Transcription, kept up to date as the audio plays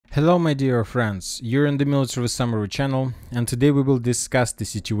Hello my dear friends, you're in the Military Summary channel, and today we will discuss the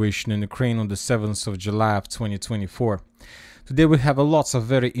situation in Ukraine on the 7th of July of 2024. Today we have lots of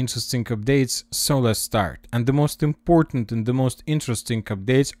very interesting updates, so let's start. And the most important and the most interesting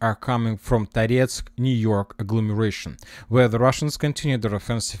updates are coming from Toretsk, New York agglomeration, where the Russians continue their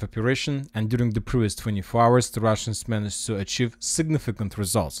offensive operation, and during the previous 24 hours the Russians managed to achieve significant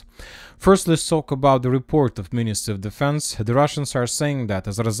results. First, let's talk about the report of Ministry of Defense. The Russians are saying that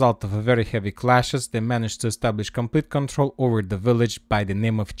as a result of very heavy clashes, they managed to establish complete control over the village by the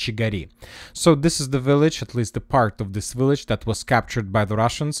name of Chigari. So this is the village, at least the part of this village that was captured by the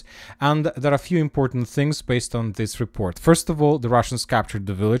Russians, and there are a few important things based on this report. First of all, the Russians captured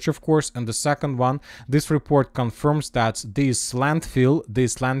the village, of course, and the second one, this report confirms that this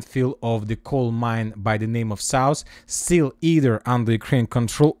landfill of the coal mine by the name of South, still either under Ukrainian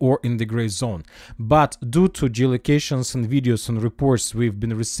control or in the gray zone. But due to geolocations and videos and reports we've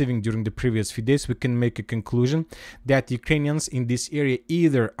been receiving during the previous few days, we can make a conclusion that Ukrainians in this area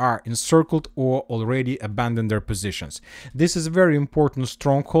either are encircled or already abandoned their positions. This is a very important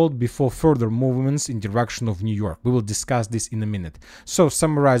stronghold before further movements in direction of New York. We will discuss this in a minute. So,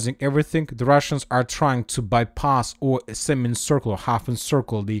 summarizing everything, the Russians are trying to bypass or semi-encircle or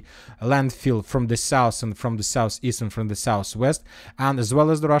half-encircle the landfill from the south and from the southeast and from the southwest, and as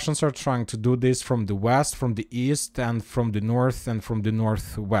well as the Russians are trying to do this from the west, from the east, and from the north and from the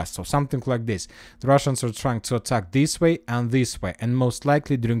northwest. So something like this. The Russians are trying to attack this way, and most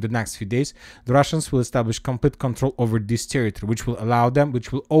likely during the next few days, the Russians will establish complete control over this territory, which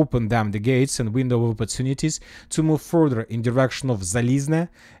will open them the gates and window of opportunities to move further in direction of Zalizne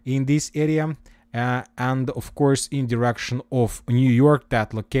in this area, and of course in direction of New York,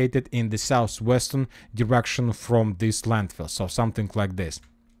 that located in the southwestern direction from this landfill. So something like this.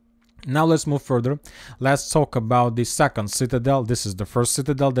 Now let's move further. Let's talk about the second citadel. This is the first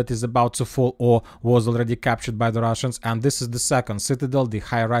citadel that is about to fall or was already captured by the Russians, and this is the second citadel, the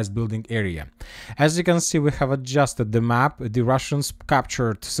high-rise building area. As you can see, we have adjusted the map. The Russians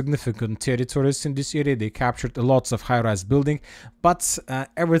captured significant territories in this area. They captured lots of high-rise building, but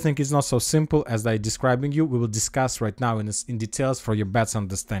everything is not so simple as I'm describing you. We will discuss right now in details for your better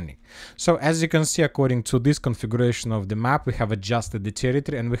understanding. So as you can see, according to this configuration of the map, we have adjusted the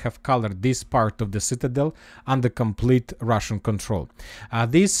territory and we have colored this part of the citadel under complete Russian control.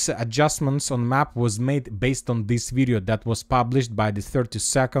 These adjustments on map was made based on this video that was published by the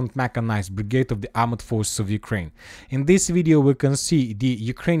 32nd Mechanized Brigade of the Armed Forces of Ukraine. In this video we can see the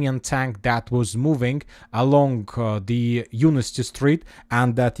Ukrainian tank that was moving along the University Street,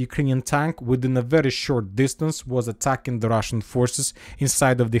 and that Ukrainian tank within a very short distance was attacking the Russian forces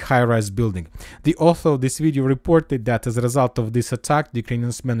inside of the high-rise building. The author of this video reported that as a result of this attack, the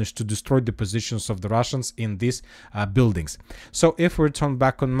Ukrainians managed to destroy the positions of the Russians in these buildings. So if we turn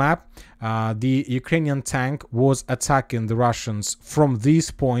back on map, the Ukrainian tank was attacking the Russians from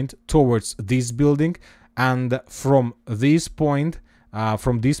this point towards this building, and from this point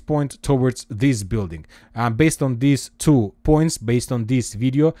towards this building. Based on these 2 points, based on this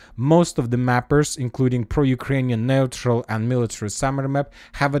video, most of the mappers, including pro-Ukrainian, neutral and military summary map,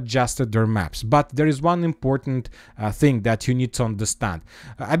 have adjusted their maps. But there is one important thing that you need to understand.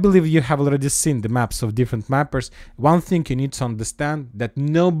 I believe you have already seen the maps of different mappers. One thing you need to understand, that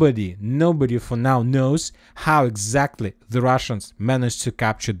nobody for now knows how exactly the Russians managed to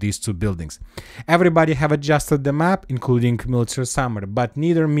capture these 2 buildings. Everybody have adjusted the map, including military summary, but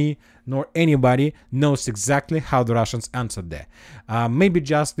neither me nor anybody knows exactly how the Russians entered there. Maybe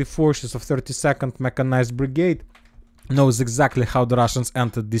just the forces of 32nd Mechanized Brigade knows exactly how the Russians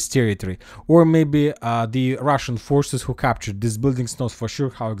entered this territory, or maybe the Russian forces who captured these buildings knows for sure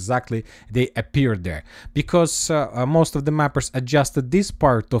how exactly they appeared there, because most of the mappers adjusted this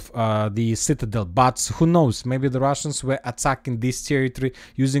part of the citadel, but who knows, maybe the Russians were attacking this territory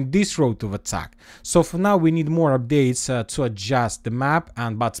using this route of attack. So for now we need more updates to adjust the map,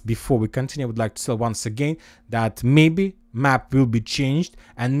 but before we continue, I would like to say once again that maybe map will be changed,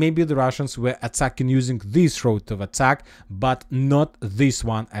 and maybe the Russians were attacking using this route of attack, but not this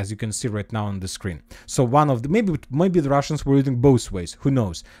one, as you can see right now on the screen. So one of the maybe the Russians were using both ways, who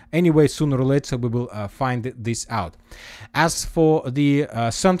knows. Anyway, sooner or later we will find this out. As for the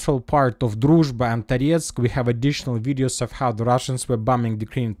central part of Druzhba and Toretsk, we have additional videos of how the Russians were bombing the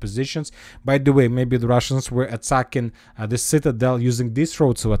Ukrainian positions. By the way, maybe the Russians were attacking the citadel using this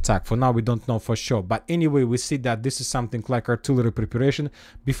route of attack. For now we don't know for sure, but anyway we see that this is something like artillery preparation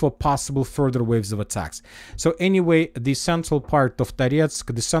before possible further waves of attacks. So anyway, the central part of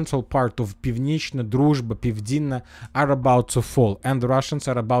Toretsk, the central part of Pivnichna, Druzhba, Pivdina are about to fall, and the Russians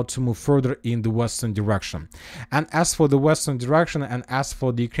are about to move further in the western direction. And as for the western direction, and as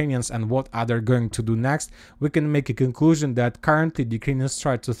for the Ukrainians and what are they going to do next, we can make a conclusion that currently the Ukrainians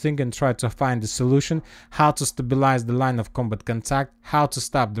try to think and try to find a solution how to stabilize the line of combat contact, how to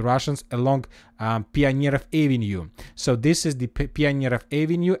stop the Russians along Pionerov Avenue. So this is the Pionerov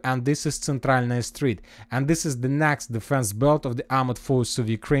Avenue, and this is Centralnaya Street, and this is the next defense belt of the armored forces of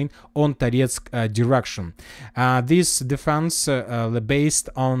Ukraine on Toretsk direction. This defense based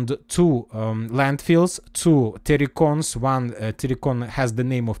on two landfills, two terikons. One terikon has the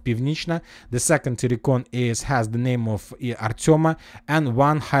name of Pivnichna, the second terikon has the name of Artyoma, and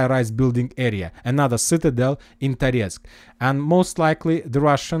one high-rise building area, another citadel in Toretsk. And most likely the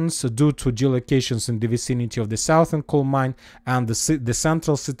Russians, due to geolocations in the vicinity of the southern coal mine and the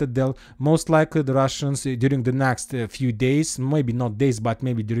central citadel, most likely the Russians during the next few days, maybe not days, but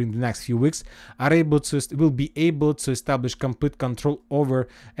maybe during the next few weeks, will be able to establish complete control over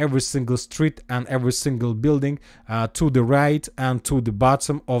every single street and every single building to the right and to the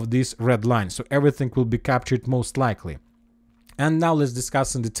bottom of this red line. So everything will be captured most likely. And now let's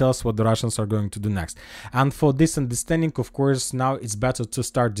discuss in details what the Russians are going to do next. And for this understanding, of course, now it's better to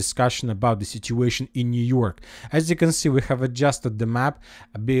start discussion about the situation in New York. As you can see, we have adjusted the map.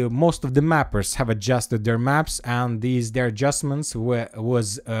 Most of the mappers have adjusted their maps, and their adjustments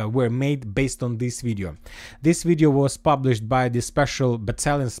were made based on this video. This video was published by the special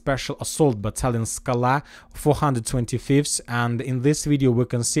assault battalion Skala 425th, and in this video we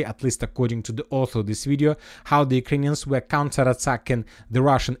can see, at least according to the author of this video, how the Ukrainians were attacking the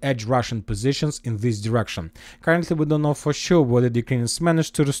Russian positions in this direction. Currently we don't know for sure whether the Ukrainians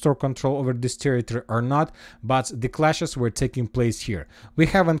managed to restore control over this territory or not, but the clashes were taking place here. We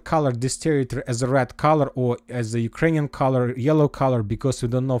haven't colored this territory as a red color or as a Ukrainian color, yellow color, because we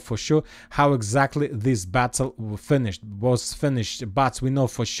don't know for sure how exactly this battle was finished, but we know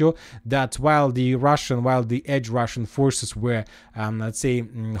for sure that while the edge Russian forces were let's say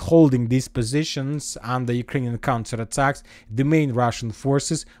holding these positions under Ukrainian counterattacks, the main Russian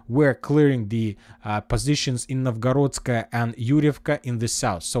forces were clearing the positions in Novgorodska and Yurevka in the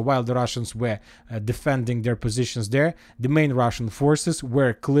south. So while the Russians were defending their positions there, the main Russian forces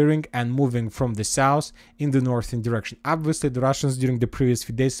were clearing and moving from the south in the northern direction. Obviously, the Russians during the previous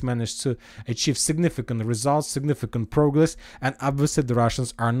few days managed to achieve significant results, significant progress, and obviously the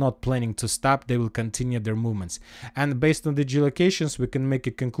Russians are not planning to stop. They will continue their movements. And based on the geolocations, we can make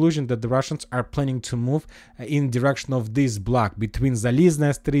a conclusion that the Russians are planning to move in direction of this block between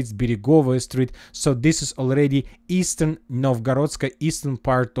Zalizная Street, Beregovaya Street. So this is already eastern Novgorodska, eastern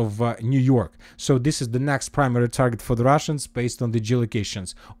part of New York. So this is the next primary target for the Russians based on the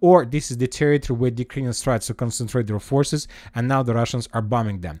geolocations. Or this is the territory where the Ukrainians tried to concentrate their forces, and now the Russians are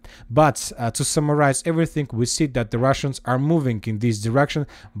bombing them. But to summarize everything, we see that the Russians are moving in this direction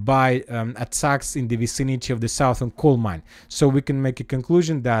by attacks in the vicinity of the southern coal mine. So we can make a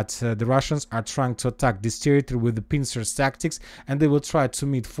conclusion that the Russians are trying to attack this territory with the pincers tactics, and they will try to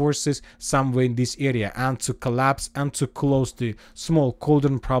meet forces somewhere in this area and to collapse and to close the small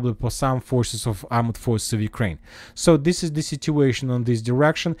cauldron probably for some forces of armored forces of Ukraine. So this is the situation on this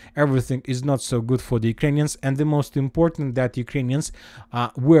direction. Everything is not so good for the Ukrainians, and the most important that Ukrainians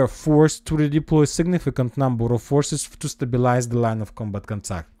were forced to redeploy a significant number of forces to stabilize the line of combat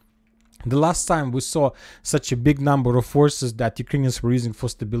contact. The last time we saw such a big number of forces that Ukrainians were using for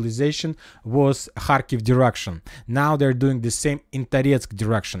stabilization was Kharkiv direction. Now they're doing the same in Toretsk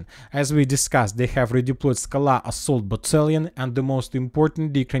direction. As we discussed, they have redeployed Skala assault battalion, and the most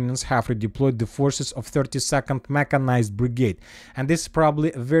important, the Ukrainians have redeployed the forces of 32nd Mechanized Brigade. And this is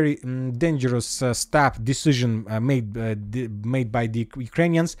probably a very dangerous decision made by the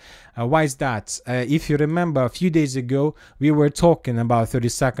Ukrainians. Why is that? If you remember, a few days ago we were talking about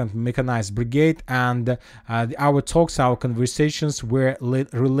 32nd Mechanized Brigade, and our conversations were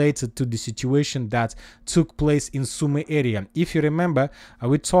related to the situation that took place in Sumy area. If you remember,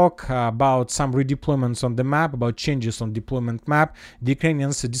 we talked about some redeployments on the map, about changes on deployment map. The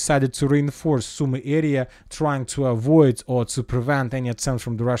Ukrainians decided to reinforce Sumy area, trying to avoid or to prevent any attempt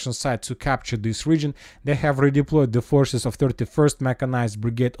from the Russian side to capture this region. They have redeployed the forces of 31st Mechanized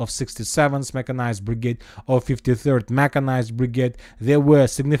Brigade, of 67th Mechanized Brigade, of 53rd Mechanized Brigade. There were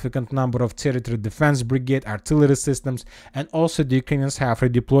significant number of territory defense brigade, artillery systems, and also the Ukrainians have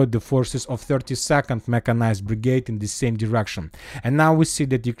redeployed the forces of 32nd Mechanized Brigade in the same direction. And now we see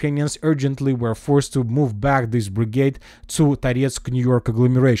that Ukrainians urgently were forced to move back this brigade to Toretsk, New York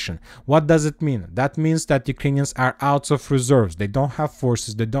agglomeration. What does it mean? That means that Ukrainians are out of reserves. They don't have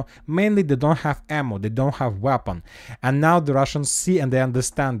forces. They don't have ammo. They don't have weapon. And now the Russians see and they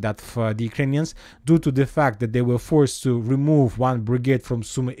understand that for the Ukrainians, due to the fact that they were forced to remove one brigade from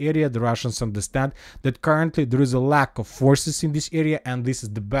Sumy area, the Russians understand that currently there is a lack of forces in this area, and this is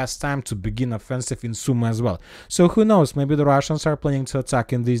the best time to begin offensive in Sumy as well. So who knows, maybe the Russians are planning to attack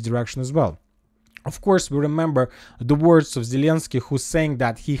in this direction as well. Of course, we remember the words of Zelensky, who's saying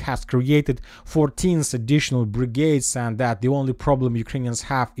that he has created 14 additional brigades and that the only problem Ukrainians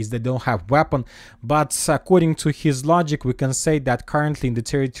have is they don't have weapon. But according to his logic, we can say that currently in the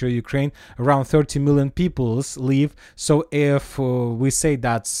territory of Ukraine, around 30 million people live. So if we say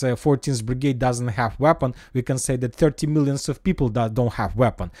that 14th brigade doesn't have weapon, we can say that 30 millions of people that don't have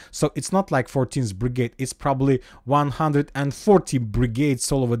weapon. So it's not like 14th brigade, it's probably 140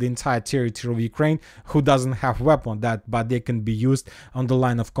 brigades all over the entire territory of Ukraine who doesn't have weapon but they can be used on the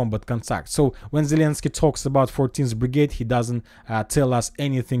line of combat contact. So when Zelensky talks about 14th brigade, he doesn't tell us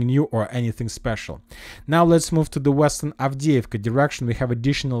anything new or anything special. Now let's move to the western Avdiivka direction. We have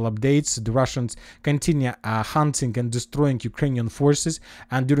additional updates. The Russians continue hunting and destroying Ukrainian forces,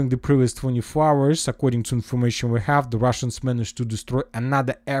 and during the previous 24 hours, according to information we have, the Russians managed to destroy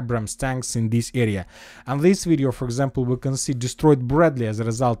another Abrams tanks in this area. On this video, for example, we can see destroyed Bradley as a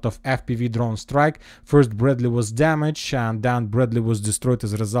result of FPV drone strike. First Bradley was damaged, and then Bradley was destroyed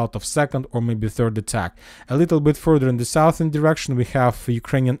as a result of second or maybe third attack. A little bit further in the southern direction, we have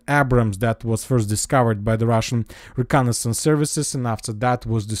Ukrainian Abrams that was first discovered by the Russian reconnaissance services, and after that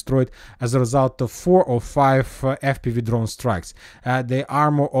was destroyed as a result of 4 or 5 FPV drone strikes. The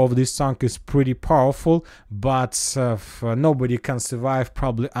armor of this tank is pretty powerful, but nobody can survive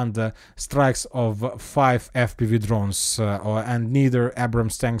probably under strikes of 5 FPV drones, and neither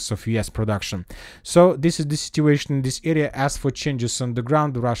Abrams tanks of US production. So this is the situation in this area. As for changes on the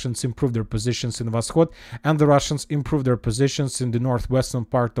ground, the Russians improved their positions in Voshod, and the Russians improved their positions in the northwestern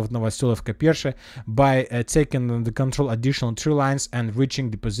part of Novoselovka-Pishchane by taking under control additional 3 lines and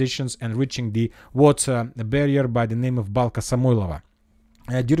reaching the positions and reaching the water barrier by the name of Balka Samoilova.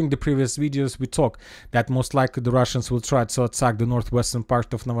 During the previous videos, we talked that most likely the Russians will try to attack the northwestern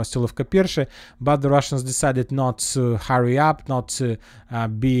part of Novoselovka-Pishchane, but the Russians decided not to hurry up, not to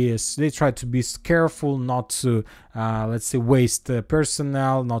they tried to be careful, not to, let's say, waste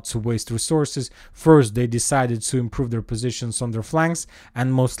personnel, not to waste resources. First, they decided to improve their positions on their flanks,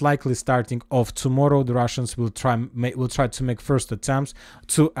 and most likely starting off tomorrow, the Russians will try to make first attempts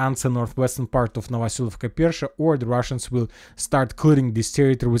to enter northwestern part of Novoselovka-Pishchane, or the Russians will start clearing this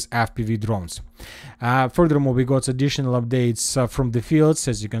territory with FPV drones. Furthermore, we got additional updates from the fields.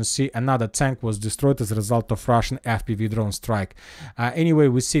 As you can see, another tank was destroyed as a result of Russian FPV drone strike. Anyway,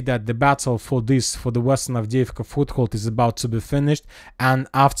 we see that the battle for the western Avdiivka foothold is about to be finished, and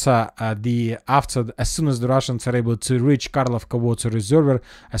as soon as the Russians are able to reach Karlovka water reservoir,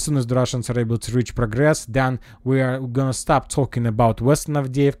 as soon as the Russians are able to reach Progress, then we are gonna stop talking about western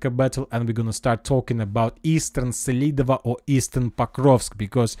Avdiivka battle, and we're gonna start talking about eastern Selidova or eastern Pokrovsk,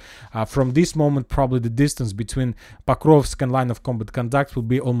 because from this moment probably the distance between Pokrovsk and line of combat contact will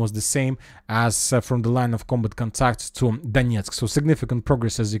be almost the same as from the line of combat contact to Donetsk. So significant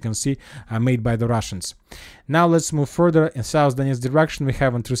progress, as you can see, made by the Russians. Now let's move further. In South Donetsk direction, we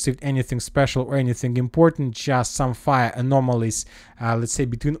haven't received anything special or anything important, just some fire anomalies, let's say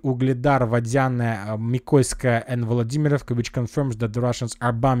between Ugledar, Vodyane, Mykoyska and Volodymyrovka, which confirms that the Russians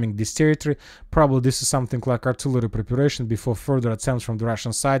are bombing this territory. Probably this is something like artillery preparation before further attempts from the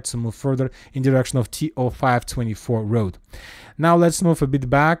Russian side to move further in direction of TO524 road. Now let's move a bit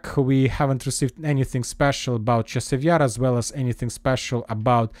back. We haven't received anything special about Chasiv Yar, as well as anything special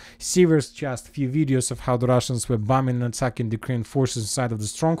about Sivers, just a few videos of how the Russians were bombing and attacking the Ukrainian forces inside of the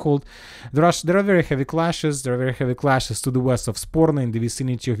stronghold. There are very heavy clashes. There are very heavy clashes to the west of Sporno, in the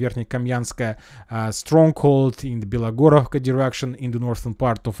vicinity of Verkhnyokamyanska stronghold, in the Belogorovka direction, in the northern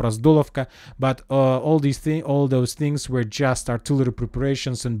part of Razdolovka. But all those things were just artillery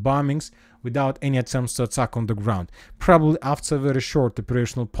preparations and bombings, without any attempts to attack on the ground. Probably after a very short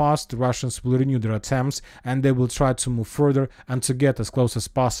operational pause, the Russians will renew their attempts, and they will try to move further and to get as close as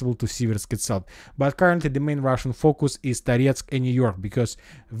possible to Siversk itself. But currently the main Russian focus is Toretsk and New York, because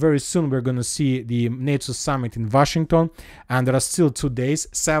very soon we're going to see the NATO summit in Washington, and there are still 2 days,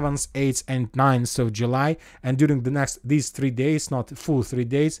 7th, 8th and 9th of July, and during these 3 days, not full 3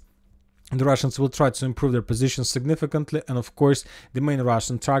 days, The Russians will try to improve their position significantly, and of course the main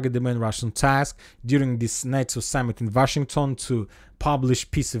Russian target, the main Russian task during this NATO summit in Washington to publish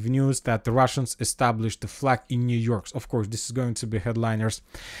piece of news that the Russians established the flag in New York. Of course, this is going to be headliners.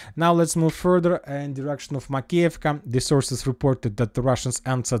 Now let's move further in direction of Makiivka. The sources reported that the Russians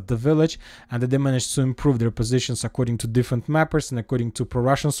entered the village and that they managed to improve their positions according to different mappers and according to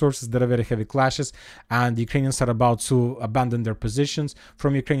pro-Russian sources. There are very heavy clashes and the Ukrainians are about to abandon their positions.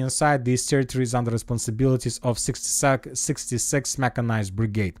 From Ukrainian side, these territories under responsibilities of 66 Mechanized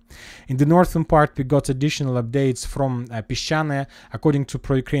Brigade. In the northern part, we got additional updates from Pishchane. According to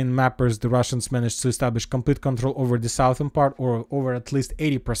pro-Ukrainian mappers, the Russians managed to establish complete control over the southern part, or over at least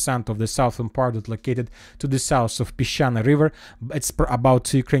 80% of the southern part that's located to the south of Pishchane River. It's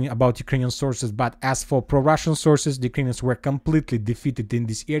about Ukrainian sources, but as for pro-Russian sources, the Ukrainians were completely defeated in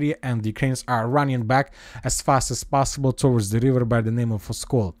this area and the Ukrainians are running back as fast as possible towards the river by the name of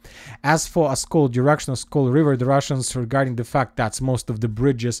Oskol. As for Oskol direction, Oskol River, the Russians, regarding the fact that most of the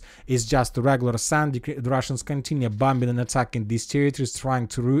bridges is just regular sand, the Russians continue bombing and attacking these territories, trying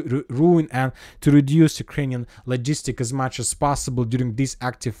to ruin and to reduce Ukrainian logistics as much as possible during this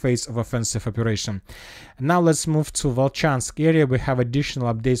active phase of offensive operation. Now let's move to Volchansk area. We have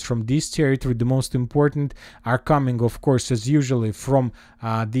additional updates from this territory. The most important are coming, of course, as usually from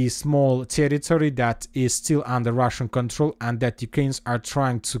the small territory that is still under Russian control and that Ukrainians are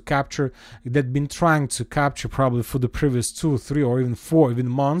trying to capture, that been trying to capture probably for the previous 2, 3 or even 4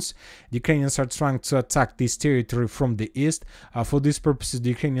 months. The Ukrainians are trying to attack this territory from the east. For these purposes, the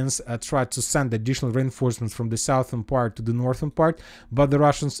Ukrainians try to send additional reinforcements from the southern part to the northern part, but the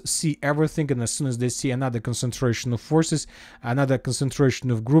Russians see everything, and as soon as they see another concentration of forces, another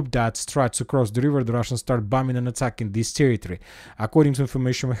concentration of group that try to cross the river, the Russians start bombing and attacking this territory. According to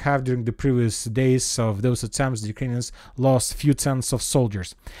information we have, during the previous days of those attempts, the Ukrainians lost few tens of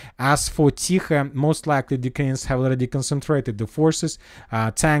soldiers. As for Tikha, most likely the Ukrainians have already concentrated the forces,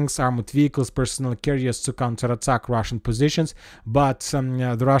 tanks, armored vehicles, personnel carriers to counterattack Russian positions, but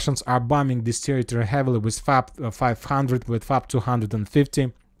the Russians are bombing this territory heavily with FAB 500, with FAB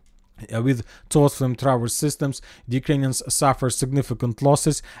 250. With towed flamethrower systems. The Ukrainians suffer significant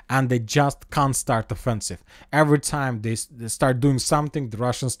losses and they just can't start offensive. Every time they start doing something, the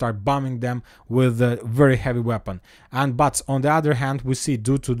Russians start bombing them with a very heavy weapon. But on the other hand, we see,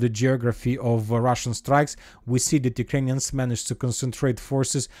 due to the geography of Russian strikes, we see that Ukrainians managed to concentrate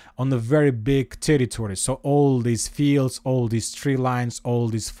forces on a very big territory. So all these fields, all these tree lines, all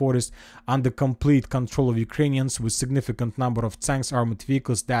these forests under complete control of Ukrainians, with significant number of tanks, armored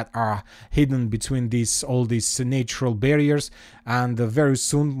vehicles that are hidden between all these natural barriers. And very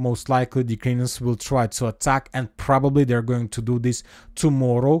soon, most likely, the Ukrainians will try to attack, and probably they're going to do this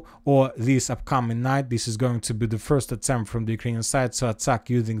tomorrow or this upcoming night. This is going to be the first attempt from the Ukrainian side to attack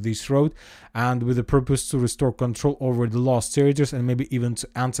using this road, and with the purpose to restore control over the lost territories and maybe even to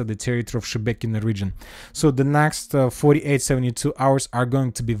enter the territory of Shebekino region. So the next 48-72 hours are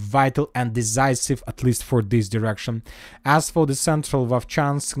going to be vital and decisive, at least for this direction. As for the central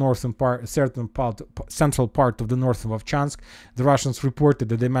Vovchansk, central part of the north of Vovchansk, the Russians reported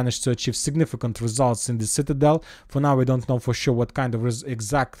that they managed to achieve significant results in the citadel. For now, we don't know for sure what kind of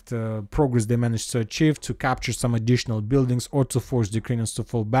exact progress they managed to achieve, to capture some additional buildings or to force the Ukrainians to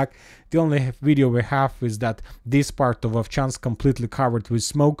fall back. The only video we have is that this part of Vovchansk completely covered with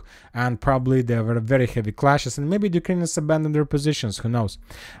smoke, and probably there were very heavy clashes, and maybe the Ukrainians abandoned their positions, who knows.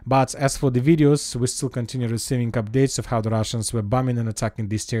 But as for the videos, we still continue receiving updates of how the Russians were bombing and attacking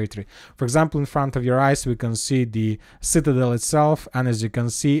this territory. For example, in front of your eyes, we can see the citadel itself, and as you can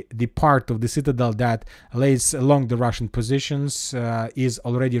see, the part of the citadel that lays along the Russian positions is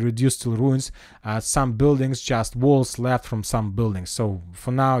already reduced to ruins. Some buildings, just walls left from some buildings. So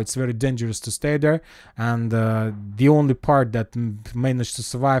for now, it's very dangerous to stay there, and the only part that managed to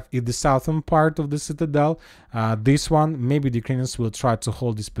survive is the southern part of the citadel. This one, maybe the Ukrainians will try to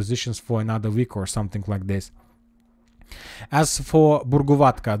hold these positions for another week or something like this. As for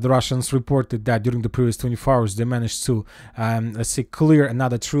Burgovatka, the Russians reported that during the previous 24 hours they managed to clear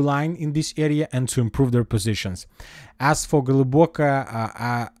another tree line in this area and to improve their positions. As for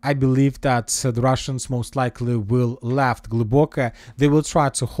Gluboka, I believe that the Russians most likely will left Gluboka. They will try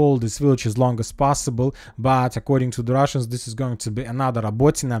to hold this village as long as possible, but according to the Russians, this is going to be another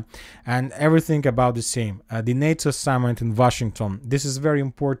Rabotina, and everything about the same. The NATO summit in Washington. This is very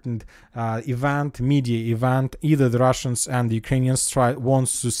important media event. Either the Russians and the Ukrainians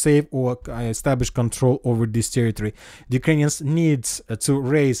wants to save or establish control over this territory. The Ukrainians need to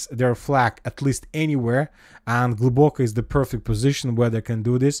raise their flag at least anywhere, and Gluboka Gluboko is the perfect position where they can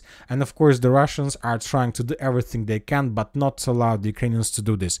do this, and of course the Russians are trying to do everything they can, but not to allow the Ukrainians to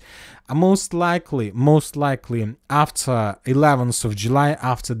do this. Most likely after 11th of July,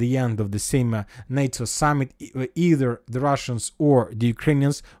 after the end of the same NATO summit, either the Russians or the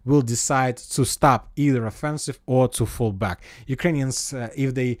Ukrainians will decide to stop either offensive or to fall back. Ukrainians,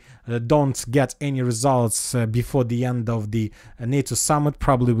 if they don't get any results before the end of the NATO summit,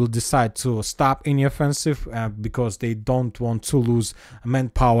 probably will decide to stop any offensive because they don't want to lose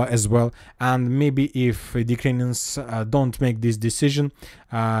manpower as well. And maybe if the Ukrainians don't make this decision,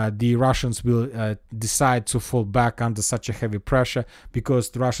 the Russians will decide to fall back under such a heavy pressure, because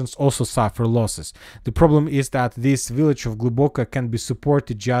the Russians also suffer losses. The problem is that this village of Gluboko can be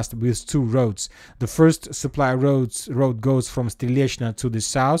supported just with two roads. The first supply road goes from Strelechna to the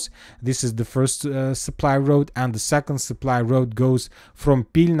south. This is the first supply road, and the second supply road goes from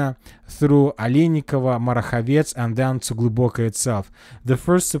Pilna through Alenikovo, Marachovets, and then to Gluboko itself. The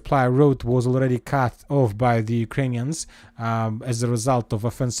first supply road was already cut off by the Ukrainians as a result of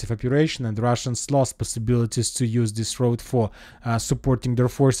offensive operation, and the Russians lost possibilities to use this road for supporting their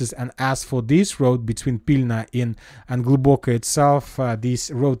forces. And as for this road between Pilna and Gluboko itself,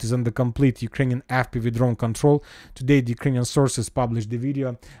 this road is under complete Ukrainian FPV drone control. Today the Ukrainian sources published the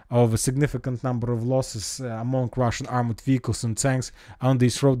video of a significant number of losses among Russian armored vehicles and tanks on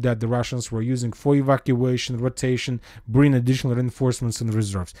this road that the Russians were using for evacuation, rotation, bring additional reinforcements and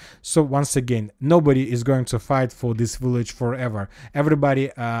reserves. So once again, nobody is going to fight for this village forever.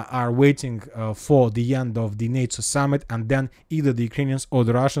 Everybody are waiting for the end of the NATO summit, and then either the Ukrainians or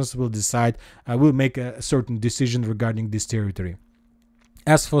the Russians will decide, will make a certain decision regarding this territory.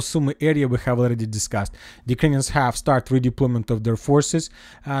 As for Sumy area, we have already discussed. The Ukrainians have started redeployment of their forces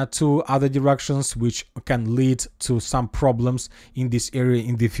to other directions, which can lead to some problems in this area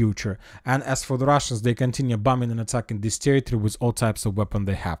in the future. And as for the Russians, they continue bombing and attacking this territory with all types of weapons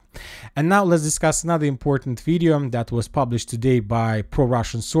they have. And now let's discuss another important video that was published today by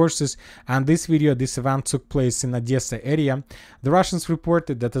pro-Russian sources. And this event took place in Odessa area. The Russians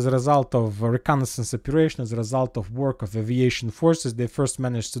reported that as a result of a reconnaissance operation, as a result of work of aviation forces, they first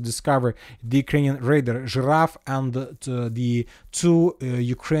managed to discover the Ukrainian Raider Giraffe and the two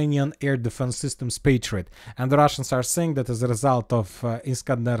Ukrainian air defense systems Patriot. And the Russians are saying that as a result of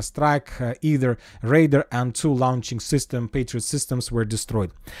Iskander strike, either Raider and two launching system Patriot systems were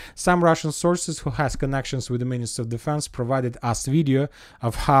destroyed. Some Russian sources who has connections with the Ministry of Defense provided us video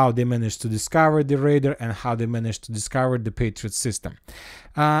of how they managed to discover the Raider and how they managed to discover the Patriot system.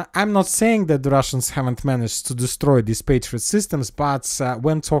 I'm not saying that the Russians haven't managed to destroy these Patriot systems, but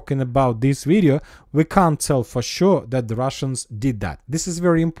when talking about this video, we can't tell for sure that the Russians did that. This is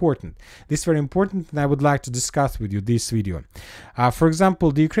very important. This is very important, and I would like to discuss with you this video. For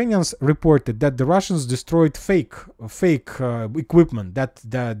example, the Ukrainians reported that the Russians destroyed fake equipment, that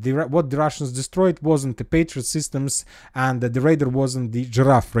what the Russians destroyed wasn't the Patriot systems, and that the Raider wasn't the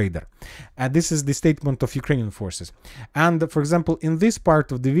Giraffe Raider. This is the statement of Ukrainian forces. And for example, in this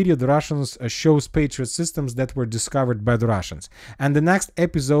part of the video, the Russians shows Patriot systems that were discovered by the Russians. And the next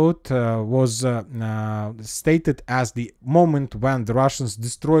episode was stated as the moment when the Russians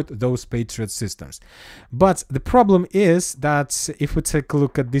destroyed those Patriot systems. But the problem is that if we take a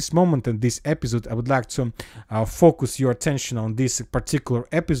look at this moment and this episode, I would like to focus your attention on this particular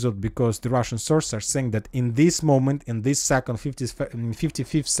episode, because the Russian sources are saying that in this moment, in this second,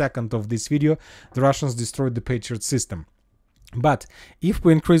 55th second of this video, the Russians destroyed the Patriot system. But if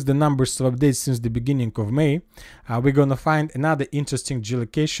we increase the numbers of updates since the beginning of May, we're gonna find another interesting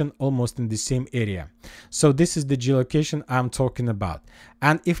geolocation almost in the same area. So this is the geolocation I'm talking about.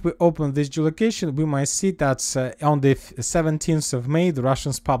 And if we open this geolocation, we might see that on the 17th of May, the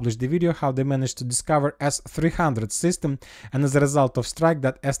Russians published the video how they managed to discover S-300 system, and as a result of strike,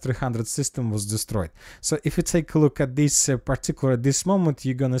 that S-300 system was destroyed. So if you take a look at this this moment,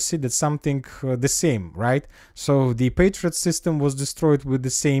 you're gonna see that something the same, right? So the Patriot system was destroyed with the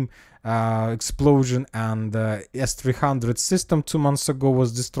same explosion, and S-300 system 2 months ago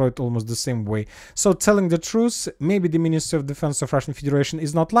was destroyed almost the same way. So telling the truth, maybe the Ministry of Defense of Russian Federation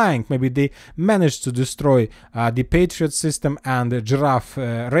is not lying. Maybe they managed to destroy the Patriot system and the Giraffe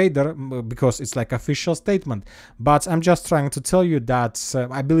Raider, because it's like official statement. But I'm just trying to tell you that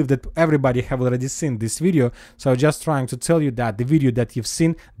I believe that everybody have already seen this video, so I'm just trying to tell you that the video that you've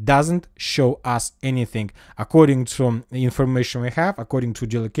seen doesn't show us anything. According to the information we have, according to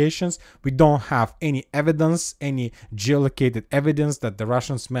geolocations, Russians. We don't have any evidence, any geolocated evidence that the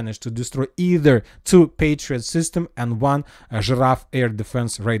Russians managed to destroy either 2 Patriot system and 1 Giraffe air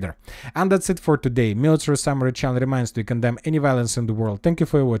defense radar. And that's it for today. Military Summary channel reminds to condemn any violence in the world. Thank you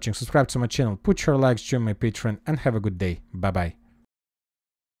for watching. Subscribe to my channel, put your likes, join my Patreon, and have a good day. Bye bye.